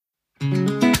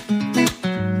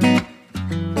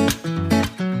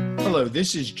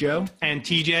this is Joe and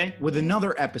TJ with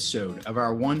another episode of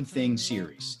our One Thing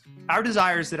series. Our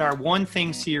desire is that our One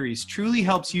Thing series truly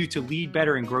helps you to lead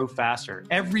better and grow faster.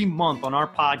 Every month on our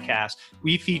podcast,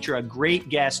 we feature a great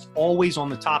guest always on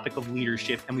the topic of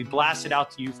leadership, and we blast it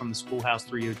out to you from the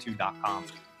schoolhouse302.com.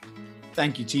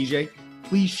 Thank you, TJ.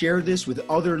 Please share this with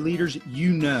other leaders you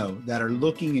know that are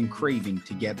looking and craving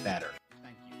to get better.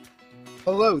 Thank you.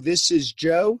 Hello, this is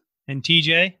Joe and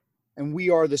TJ. And we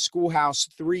are the Schoolhouse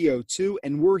 302,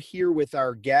 and we're here with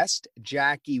our guest,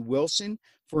 Jackie Wilson,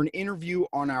 for an interview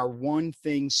on our One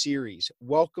Thing series.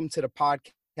 Welcome to the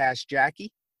podcast,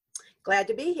 Jackie. Glad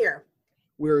to be here.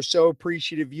 We're so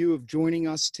appreciative of you of joining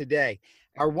us today.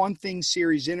 Our One Thing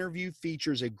series interview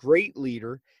features a great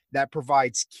leader that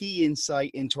provides key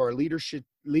insight into our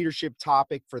leadership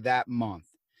topic for that month.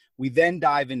 We then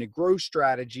dive into growth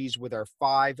strategies with our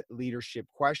 5 leadership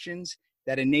questions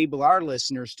that enable our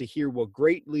listeners to hear what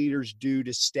great leaders do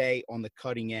to stay on the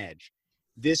cutting edge.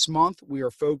 This month, we are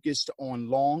focused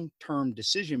on long-term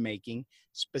decision-making,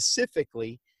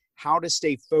 specifically how to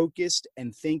stay focused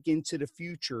and think into the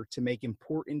future to make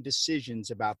important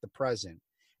decisions about the present.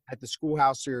 At the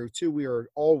Schoolhouse 302, we are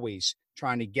always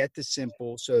trying to get the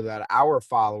simple so that our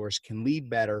followers can lead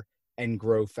better and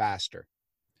grow faster.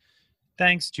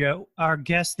 Thanks, Joe. Our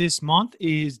guest this month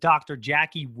is Dr.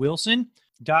 Jackie Wilson.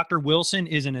 Dr. Wilson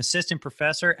is an assistant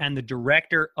professor and the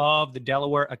director of the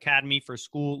Delaware Academy for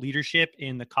School Leadership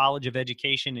in the College of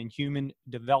Education and Human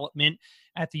Development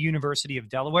at the University of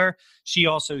Delaware. She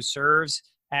also serves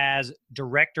as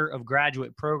director of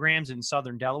graduate programs in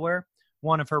Southern Delaware.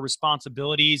 One of her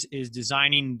responsibilities is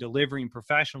designing and delivering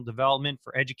professional development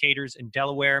for educators in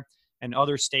Delaware and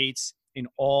other states in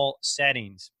all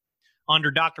settings. Under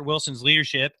Dr. Wilson's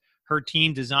leadership, her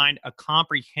team designed a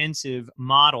comprehensive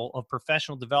model of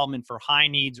professional development for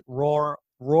high-needs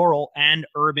rural and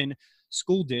urban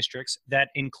school districts that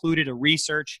included a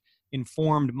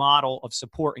research-informed model of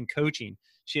support and coaching.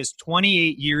 She has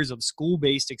 28 years of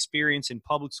school-based experience in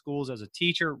public schools as a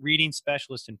teacher, reading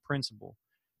specialist, and principal.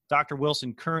 Dr.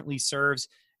 Wilson currently serves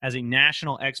as a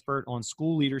national expert on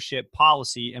school leadership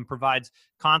policy and provides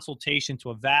consultation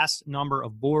to a vast number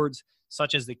of boards,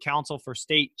 such as the Council for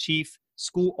State Chief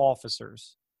School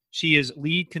Officers. She is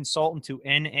lead consultant to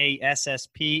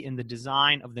NASSP in the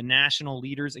design of the National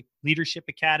Leadership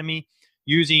Academy,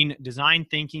 using design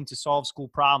thinking to solve school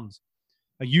problems.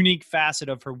 A unique facet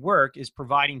of her work is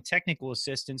providing technical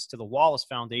assistance to the Wallace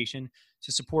Foundation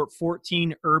to support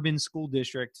 14 urban school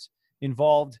districts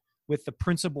involved with the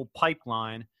Principal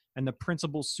Pipeline and the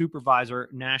Principal Supervisor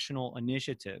National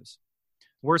Initiatives.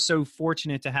 We're so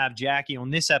fortunate to have Jackie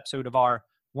on this episode of our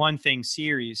One Thing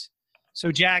series. So,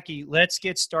 Jackie, let's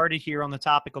get started here on the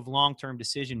topic of long-term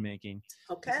decision-making.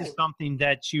 Okay. This is something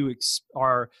that you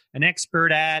are an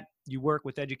expert at. You work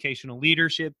with educational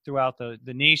leadership throughout the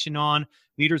nation on.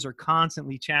 Leaders are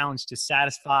constantly challenged to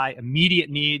satisfy immediate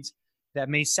needs that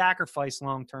may sacrifice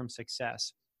long-term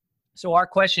success. So our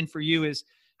question for you is,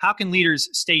 how can leaders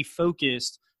stay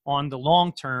focused on the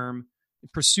long term,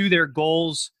 pursue their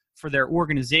goals for their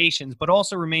organizations, but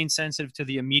also remain sensitive to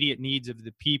the immediate needs of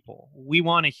the people? We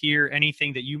want to hear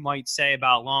anything that you might say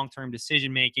about long-term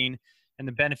decision-making and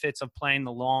the benefits of playing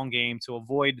the long game to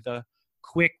avoid the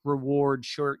quick reward,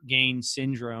 short gain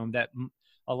syndrome that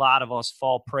a lot of us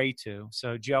fall prey to.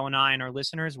 So Joe and I and our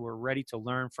listeners, we're ready to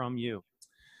learn from you.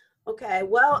 Okay.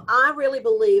 Well, I really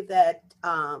believe that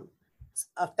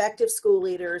effective school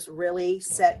leaders really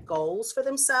set goals for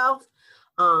themselves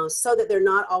so that they're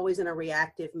not always in a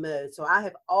reactive mode. So I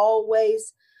have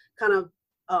always kind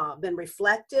of been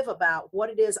reflective about what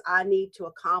it is I need to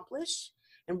accomplish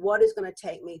and what is going to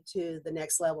take me to the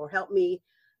next level or help me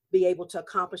be able to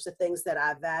accomplish the things that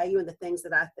I value and the things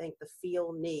that I think the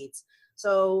field needs.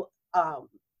 So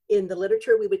in the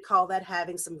literature, we would call that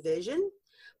having some vision.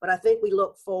 But I think we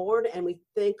look forward and we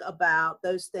think about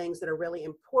those things that are really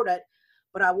important.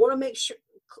 But I want to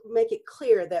make it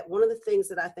clear that one of the things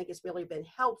that I think has really been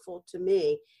helpful to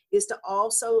me is to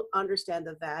also understand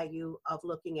the value of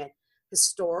looking at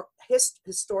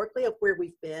historically of where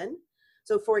we've been.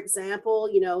 So for example,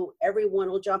 everyone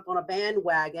will jump on a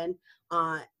bandwagon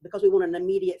because we want an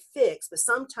immediate fix, but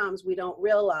sometimes we don't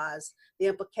realize the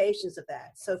implications of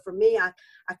that. So for me, I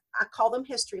call them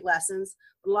history lessons.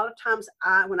 But a lot of times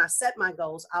when I set my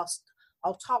goals,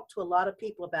 I'll talk to a lot of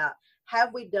people about,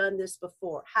 have we done this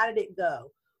before? How did it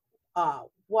go?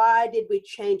 Why did we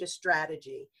change a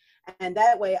strategy? And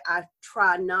that way I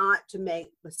try not to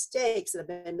make mistakes that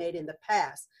have been made in the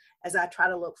past as I try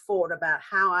to look forward about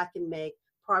how I can make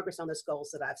progress on those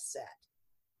goals that I've set.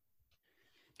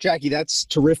 Jackie, that's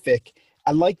terrific.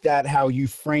 I like that, how you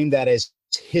frame that as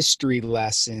history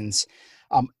lessons.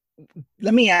 Um,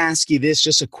 Let me ask you this,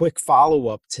 just a quick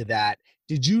follow-up to that.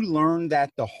 Did you learn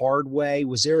that the hard way?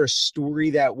 Was there a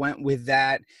story that went with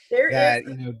that? There is That,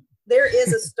 you know, there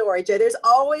is a story, Joe. There's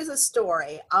always a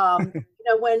story.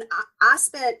 When I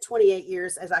spent 28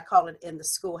 years, as I call it, in the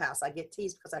schoolhouse. I get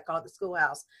teased because I call it the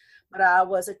schoolhouse, but I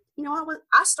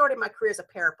started my career as a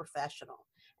paraprofessional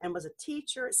and was a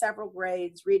teacher at several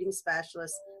grades, reading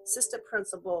specialist, assistant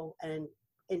principal, and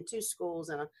in 2 schools,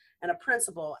 and a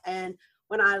principal. And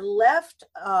when I left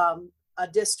a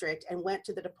district and went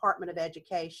to the Department of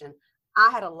Education,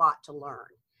 I had a lot to learn.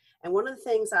 And one of the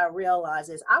things I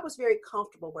realized is I was very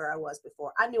comfortable where I was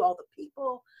before. I knew all the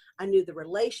people, I knew the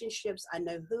relationships, I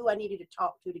knew who I needed to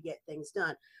talk to get things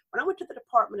done. When I went to the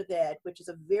Department of Ed, which is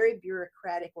a very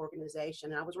bureaucratic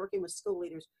organization, and I was working with school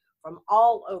leaders from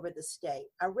all over the state,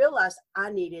 I realized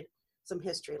I needed some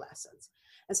history lessons.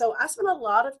 And so I spent a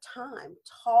lot of time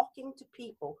talking to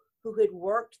people who had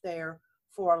worked there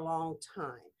for a long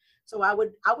time. So I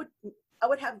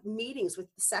would have meetings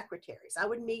with the secretaries. I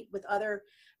would meet with other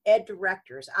ed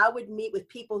directors. I would meet with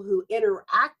people who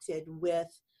interacted with,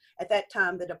 at that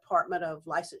time, the Department of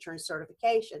Licensure and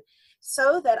Certification,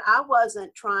 so that I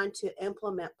wasn't trying to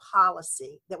implement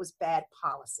policy that was bad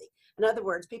policy. In other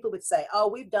words, people would say, oh,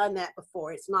 we've done that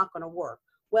before, it's not going to work.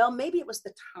 Well, maybe it was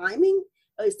the timing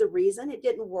is the reason it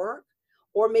didn't work,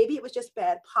 or maybe it was just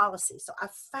bad policy. So I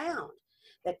found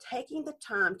that taking the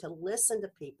time to listen to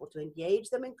people, to engage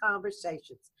them in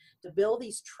conversations, to build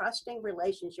these trusting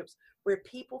relationships where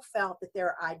people felt that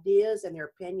their ideas and their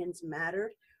opinions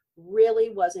mattered, really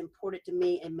was important to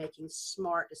me in making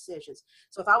smart decisions.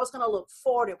 So if I was going to look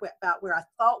forward about where I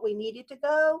thought we needed to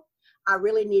go, I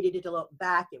really needed to look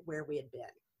back at where we had been.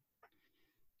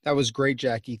 that was great,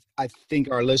 Jackie. I think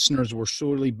our listeners will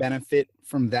surely benefit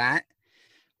from that,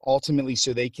 ultimately,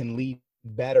 so they can lead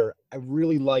better. I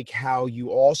really like how you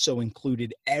also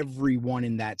included everyone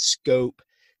in that scope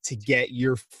to get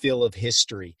your fill of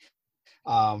history,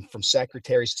 from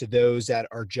secretaries to those that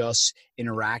are just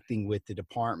interacting with the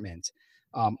department.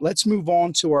 Let's move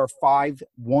on to our 5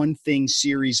 One Thing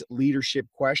series leadership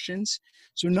questions.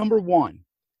 So number 1,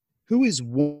 who is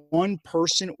one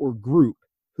person or group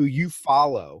who you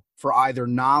follow for either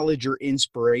knowledge or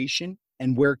inspiration,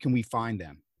 and where can we find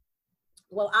them?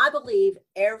 Well, I believe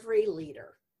every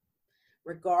leader,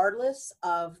 regardless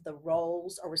of the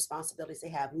roles or responsibilities they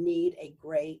have, need a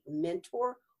great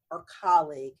mentor or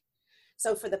colleague.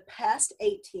 So for the past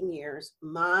 18 years,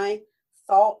 my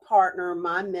thought partner,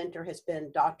 my mentor has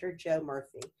been Dr. Joe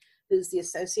Murphy, who's the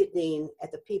Associate Dean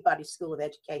at the Peabody School of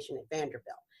Education at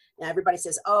Vanderbilt. Now everybody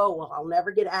says, oh, well, I'll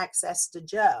never get access to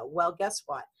Joe. Well, guess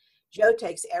what? Joe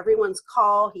takes everyone's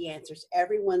call. He answers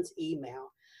everyone's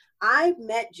email. I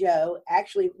met Joe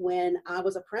actually when I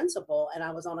was a principal and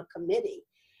I was on a committee,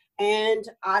 and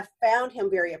I found him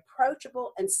very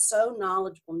approachable and so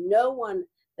knowledgeable. No one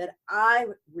that I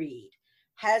read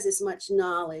has as much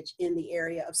knowledge in the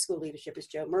area of school leadership as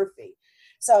Joe Murphy.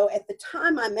 So at the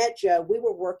time I met Joe, we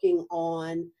were working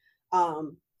on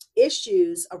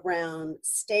issues around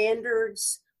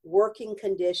standards, working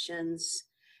conditions,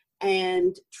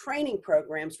 and training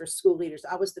programs for school leaders.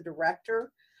 I was the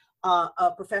director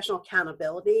of professional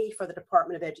accountability for the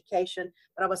Department of Education,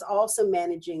 but I was also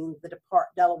managing the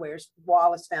Delaware's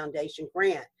Wallace Foundation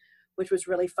grant, which was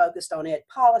really focused on ed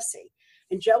policy.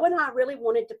 And Joe and I really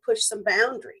wanted to push some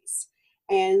boundaries.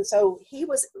 And so he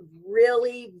was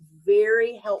really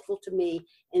very helpful to me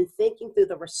in thinking through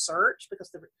the research, because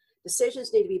the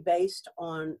decisions need to be based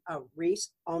on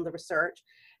the research.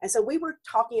 And so we were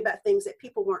talking about things that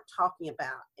people weren't talking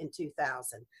about in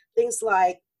 2000, things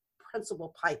like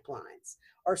principal pipelines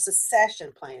or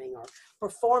succession planning or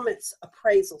performance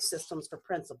appraisal systems for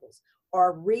principals,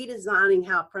 or redesigning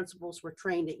how principals were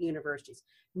trained at universities.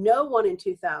 No one in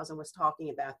 2000 was talking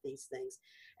about these things.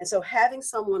 And so having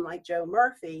someone like Joe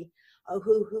Murphy,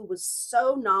 who was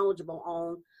so knowledgeable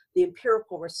on the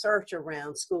empirical research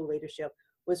around school leadership,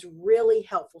 was really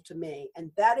helpful to me.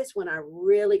 And that is when I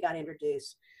really got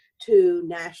introduced to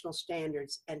national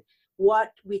standards and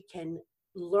what we can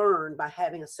learn by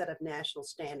having a set of national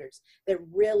standards that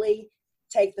really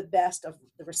take the best of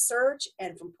the research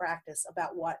and from practice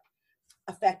about what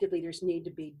effective leaders need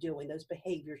to be doing, those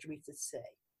behaviors we should see.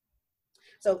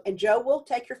 So, and Joe will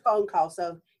take your phone call.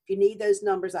 So if you need those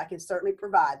numbers, I can certainly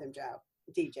provide them, Joe,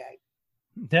 DJ.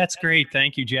 That's great.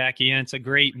 Thank you, Jackie. And it's a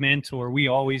great mentor.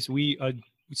 We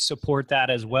support that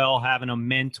as well, having a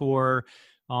mentor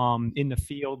in the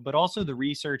field, but also the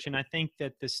research. And I think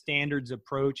that the standards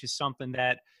approach is something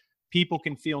that people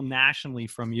can feel nationally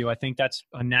from you. I think that's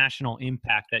a national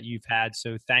impact that you've had.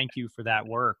 So thank you for that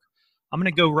work. I'm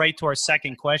going to go right to our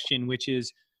second question, which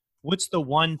is, what's the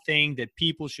one thing that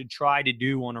people should try to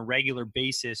do on a regular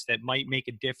basis that might make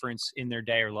a difference in their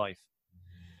day or life?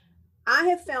 I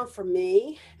have found for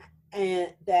me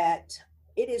and that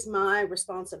it is my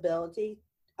responsibility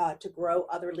to grow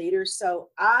other leaders. So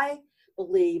I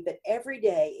believe that every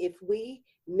day, if we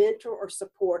mentor or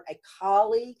support a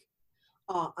colleague,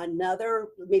 another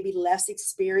maybe less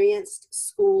experienced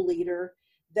school leader,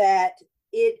 that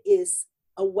it is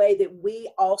a way that we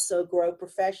also grow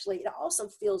professionally. It also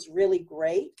feels really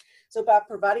great. So by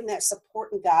providing that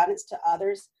support and guidance to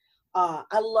others,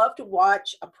 I love to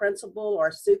watch a principal or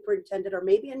a superintendent or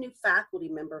maybe a new faculty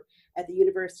member at the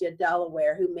University of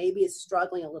Delaware who maybe is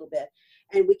struggling a little bit,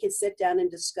 and we can sit down and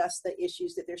discuss the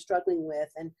issues that they're struggling with.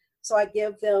 And so I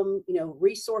give them,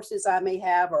 resources I may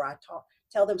have, or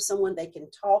tell them someone they can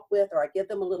talk with, or I give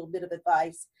them a little bit of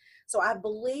advice. So I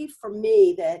believe for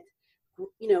me that,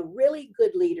 really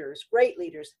good leaders, great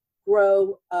leaders,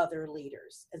 grow other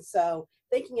leaders. And so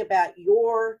thinking about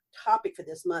your topic for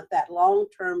this month, that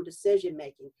long-term decision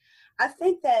making, I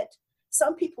think that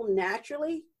some people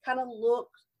naturally kind of look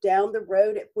down the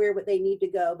road at where they need to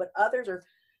go, but others are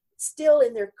still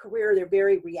in their career. They're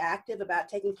very reactive about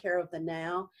taking care of the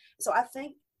now. So I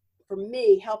think for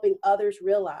me, helping others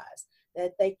realize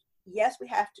that yes, we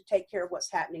have to take care of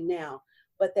what's happening now,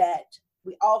 but that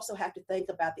we also have to think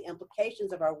about the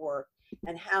implications of our work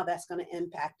and how that's going to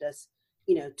impact us,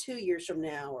 2 years from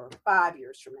now or 5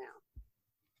 years from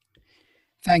now.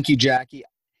 Thank you, Jackie.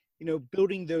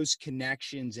 Building those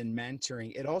connections and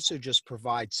mentoring, it also just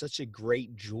provides such a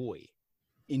great joy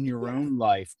in your own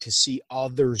life to see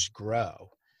others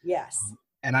grow. Yes.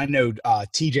 And I know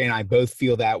TJ and I both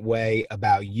feel that way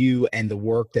about you and the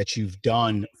work that you've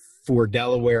done for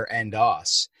Delaware and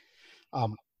us.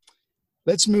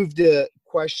 Let's move to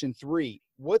question 3.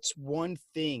 What's one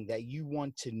thing that you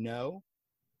want to know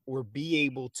or be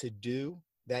able to do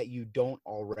that you don't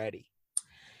already?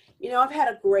 I've had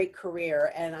a great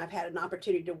career, and I've had an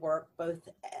opportunity to work both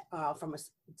from a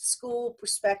school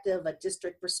perspective, a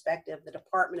district perspective, the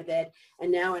Department of Ed,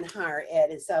 and now in higher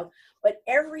ed. And so, but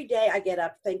every day I get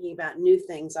up thinking about new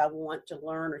things I want to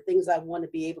learn or things I want to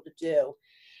be able to do.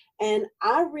 And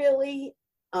I really,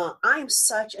 I am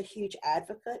such a huge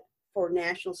advocate for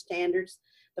national standards,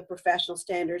 the professional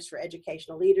standards for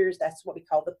educational leaders. That's what we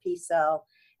call the PSEL.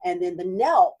 And then the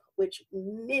NELP, which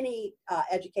many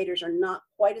educators are not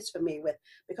quite as familiar with,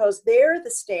 because they're the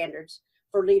standards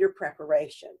for leader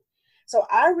preparation. So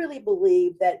I really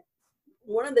believe that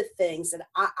one of the things that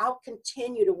I'll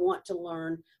continue to want to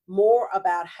learn more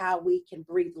about how we can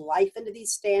breathe life into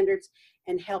these standards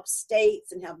and help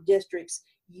states and help districts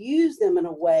use them in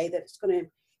a way that's going to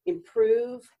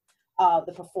improve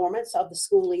the performance of the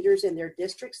school leaders in their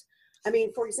districts. I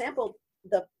mean, for example,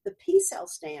 the PSEL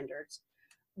standards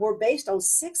were based on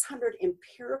 600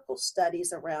 empirical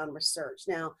studies around research.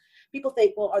 Now, people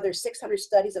think, well, are there 600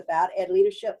 studies about ed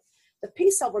leadership? The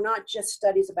PSEL were not just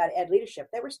studies about ed leadership.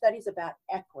 They were studies about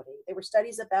equity. They were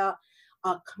studies about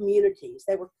communities.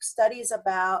 They were studies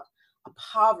about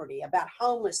poverty, about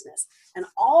homelessness. And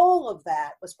all of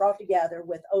that was brought together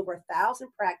with over 1,000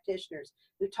 practitioners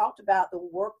who talked about the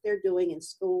work they're doing in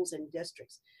schools and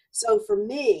districts. So for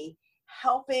me,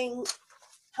 helping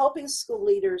school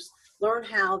leaders learn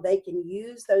how they can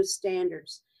use those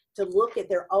standards to look at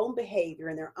their own behavior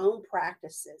and their own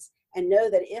practices and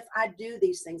know that if I do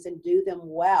these things and do them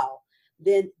well,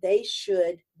 then I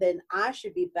should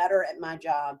be better at my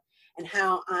job and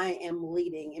how I am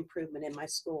leading improvement in my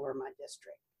school or my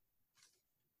district.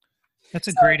 That's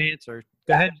a great answer.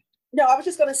 Go ahead. No, I was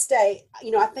just going to say,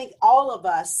 I think all of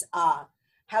us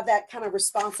have that kind of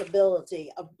responsibility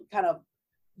of kind of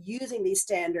using these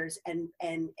standards,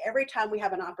 and every time we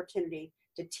have an opportunity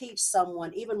to teach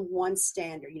someone even one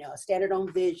standard, a standard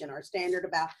on vision or a standard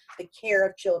about the care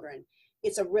of children,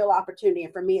 it's a real opportunity.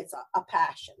 And for me, it's a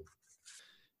passion.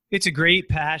 It's a great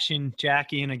passion,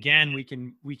 Jackie. And again,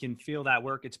 we can feel that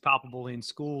work. It's palpable in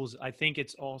schools. I think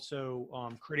it's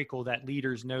also critical that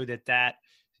leaders know that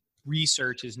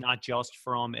research is not just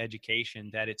from education,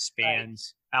 that it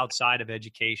spans outside of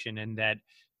education, and that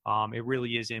it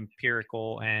really is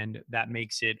empirical, and that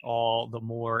makes it all the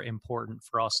more important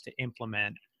for us to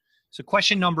implement. So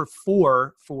question number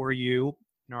 4 for you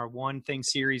in our One Thing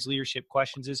series leadership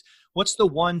questions is, what's the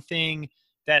one thing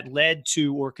that led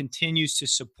to or continues to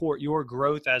support your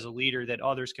growth as a leader that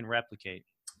others can replicate?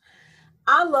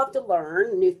 I love to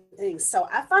learn new things. So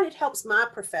I find it helps my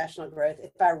professional growth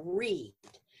if I read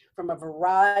from a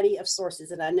variety of sources.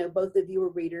 And I know both of you are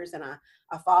readers, and I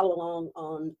follow along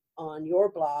on your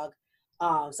blog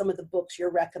some of the books you're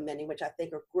recommending, which I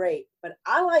think are great. But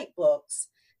I like books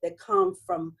that come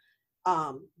from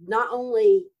not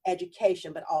only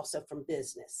education, but also from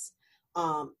business.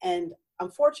 And I'm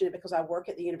fortunate because I work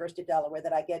at the University of Delaware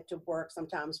that I get to work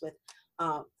sometimes with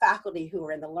faculty who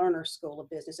are in the Lerner School of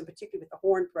Business, and particularly with the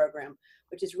Horn program,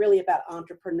 which is really about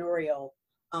entrepreneurial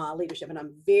leadership. And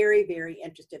I'm very, very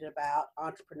interested about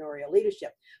entrepreneurial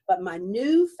leadership. But my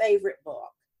new favorite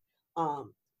book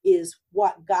is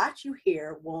What Got You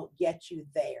Here Won't Get You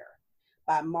There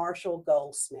by Marshall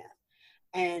Goldsmith.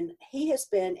 And he has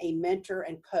been a mentor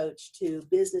and coach to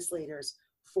business leaders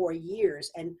for years.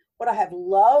 And what I have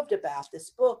loved about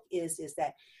this book is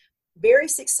that very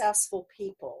successful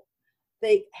people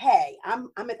think, hey, I'm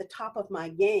at the top of my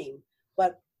game,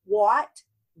 but what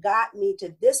got me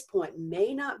to this point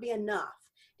may not be enough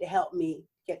to help me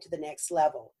get to the next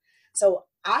level. So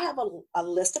I have a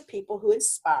list of people who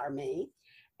inspire me,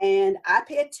 and I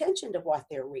pay attention to what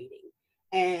they're reading.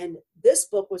 And this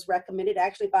book was recommended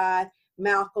actually by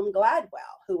Malcolm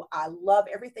Gladwell, who I love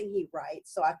everything he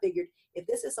writes. So I figured if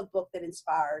this is a book that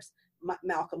inspires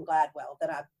Malcolm Gladwell, then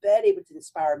I bet it would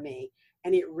inspire me.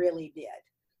 And it really did.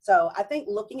 So I think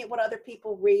looking at what other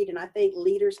people read, and I think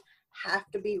leaders have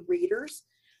to be readers.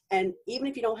 And even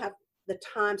if you don't have the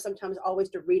time sometimes always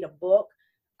to read a book,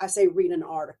 I say read an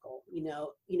article,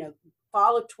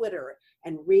 follow Twitter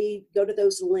and go to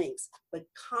those links, but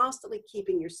constantly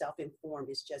keeping yourself informed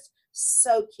is just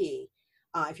so key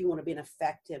if you want to be an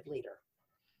effective leader.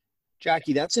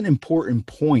 Jackie, that's an important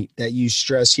point that you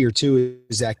stress here too,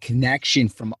 is that connection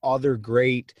from other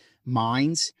great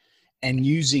minds and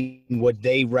using what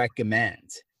they recommend.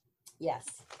 Yes.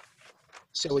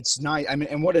 So it's nice. I mean,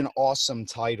 and what an awesome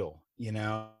title,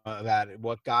 about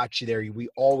what got you there. We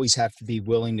always have to be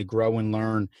willing to grow and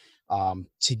learn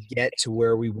to get to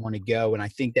where we want to go. And I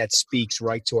think that speaks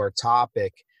right to our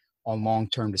topic on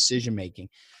long-term decision-making.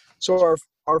 So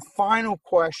our final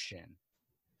question,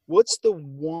 what's the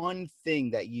one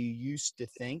thing that you used to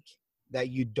think that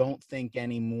you don't think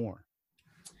anymore?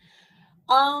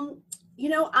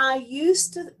 I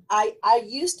used to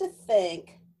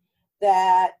think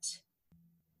that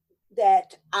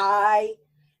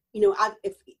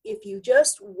if you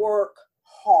just work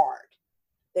hard,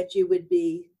 that you would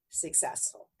be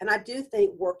successful. And I do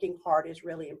think working hard is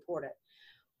really important.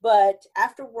 But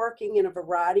after working in a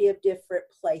variety of different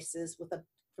places with a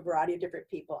variety of different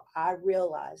people, I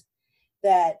realized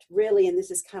that really, and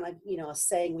this is kind of, a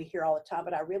saying we hear all the time,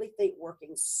 but I really think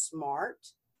working smart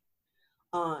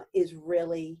is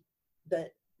really the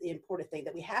important thing,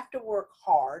 that we have to work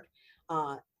hard,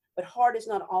 but hard is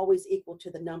not always equal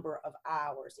to the number of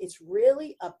hours. It's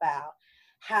really about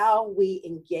how we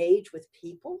engage with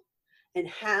people and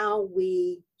how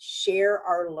we share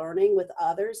our learning with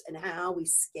others and how we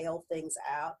scale things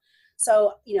out.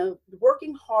 So,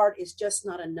 working hard is just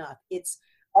not enough. It's,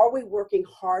 are we working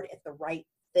hard at the right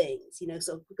things?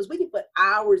 So because we can put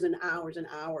hours and hours and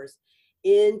hours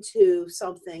into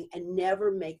something and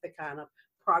never make the kind of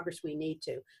progress we need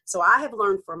to. So I have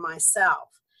learned for myself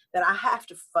that I have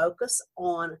to focus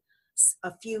on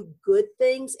a few good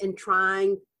things and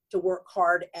trying to work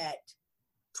hard at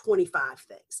 25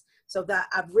 things. So that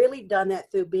I've really done that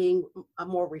through being a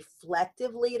more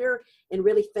reflective leader and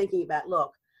really thinking about,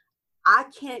 look, I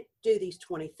can't do these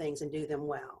 20 things and do them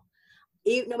well.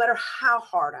 No matter how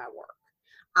hard I work,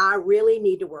 I really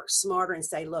need to work smarter and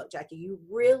say, look, Jackie, you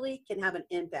really can have an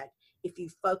impact if you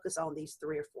focus on these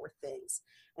 3 or 4 things.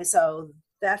 And so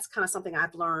that's kind of something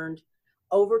I've learned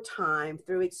over time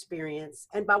through experience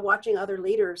and by watching other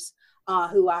leaders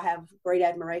who I have great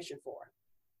admiration for.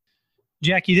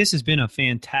 Jackie, this has been a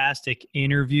fantastic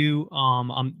interview.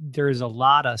 There is a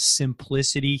lot of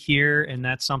simplicity here, and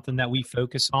that's something that we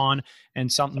focus on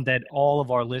and something that all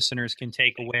of our listeners can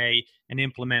take away and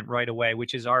implement right away,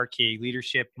 which is our key.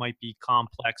 Leadership might be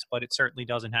complex, but it certainly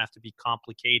doesn't have to be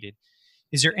complicated.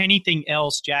 Is there anything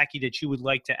else, Jackie, that you would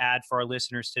like to add for our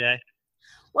listeners today?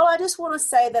 Well, I just want to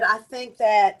say that I think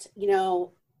that,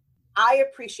 I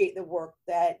appreciate the work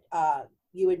that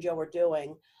you and Joe are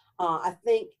doing. I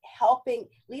think helping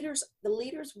leaders, the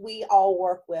leaders we all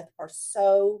work with are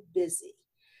so busy.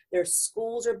 Their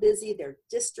schools are busy, their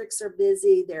districts are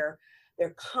busy, they're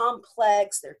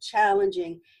complex, they're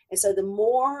challenging. And so the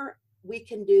more we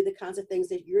can do the kinds of things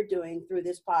that you're doing through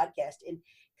this podcast and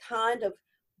kind of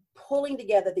pulling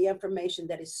together the information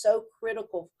that is so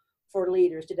critical for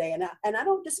leaders today. And I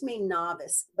don't just mean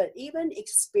novice, but even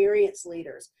experienced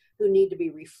leaders who need to be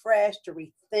refreshed, to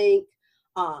rethink.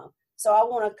 So I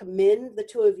want to commend the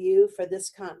two of you for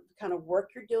this kind of work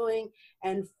you're doing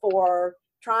and for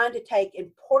trying to take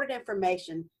important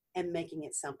information and making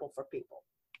it simple for people.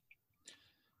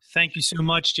 Thank you so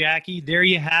much, Jackie. There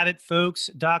you have it, folks.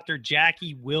 Dr.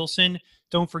 Jackie Wilson.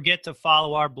 Don't forget to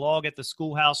follow our blog at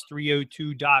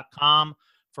theschoolhouse302.com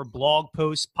for blog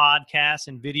posts, podcasts,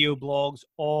 and video blogs,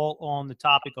 all on the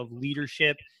topic of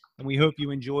leadership. And we hope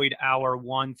you enjoyed our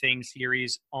One Thing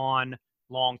series on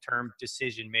long-term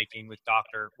decision-making with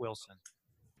Dr. Wilson.